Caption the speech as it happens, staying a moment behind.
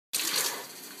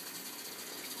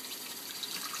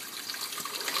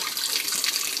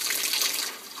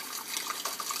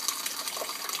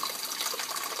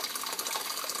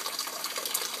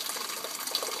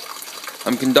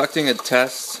I'm conducting a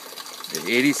test at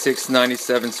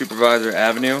 8697 Supervisor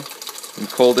Avenue in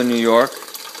Colden, New York,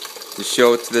 to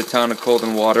show it to the Town of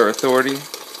Colden Water Authority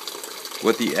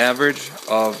what the average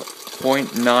of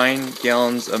 0.9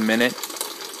 gallons a minute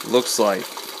looks like.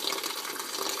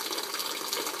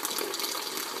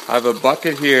 I have a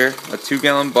bucket here, a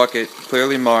 2-gallon bucket,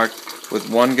 clearly marked with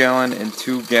 1 gallon and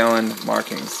 2 gallon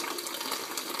markings.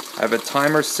 I have a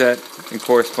timer set in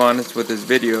correspondence with this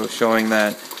video showing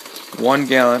that 1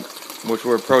 gallon, which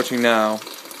we're approaching now,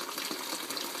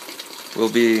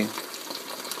 will be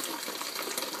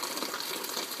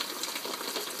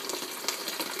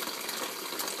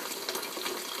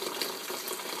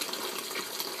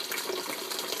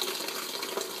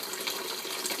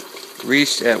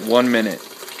reached at 1 minute.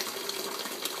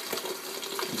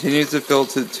 Continues to fill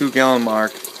to the 2 gallon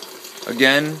mark.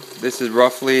 Again, this is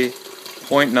roughly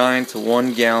 0.9 to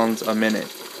 1 gallons a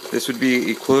minute. This would be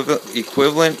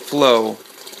equivalent flow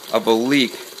of a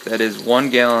leak that is 1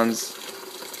 gallons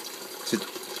to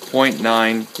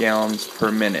 0.9 gallons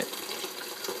per minute,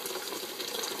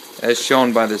 as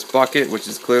shown by this bucket, which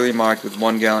is clearly marked with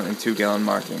 1 gallon and 2 gallon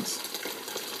markings.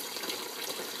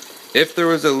 If there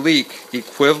was a leak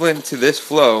equivalent to this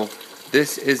flow,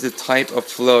 this is the type of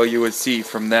flow you would see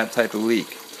from that type of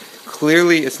leak.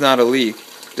 Clearly it's not a leak,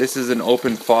 this is an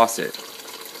open faucet.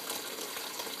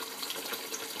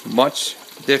 Much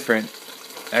different,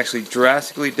 actually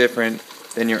drastically different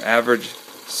than your average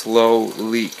slow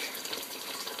leak.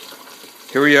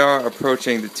 Here we are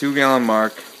approaching the 2 gallon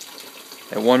mark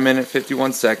at 1 minute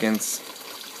 51 seconds.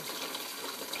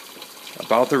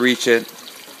 About to reach it.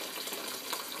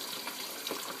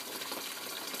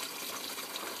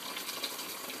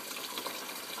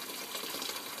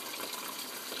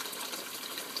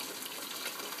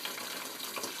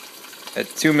 At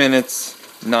 2 minutes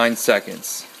 9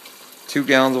 seconds. 2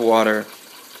 gallons of water,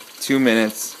 2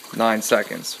 minutes 9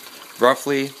 seconds.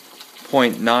 Roughly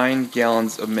 0.9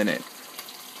 gallons a minute.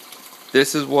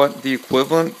 This is what the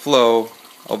equivalent flow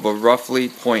of a roughly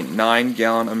 0.9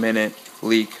 gallon a minute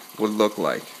leak would look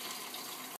like.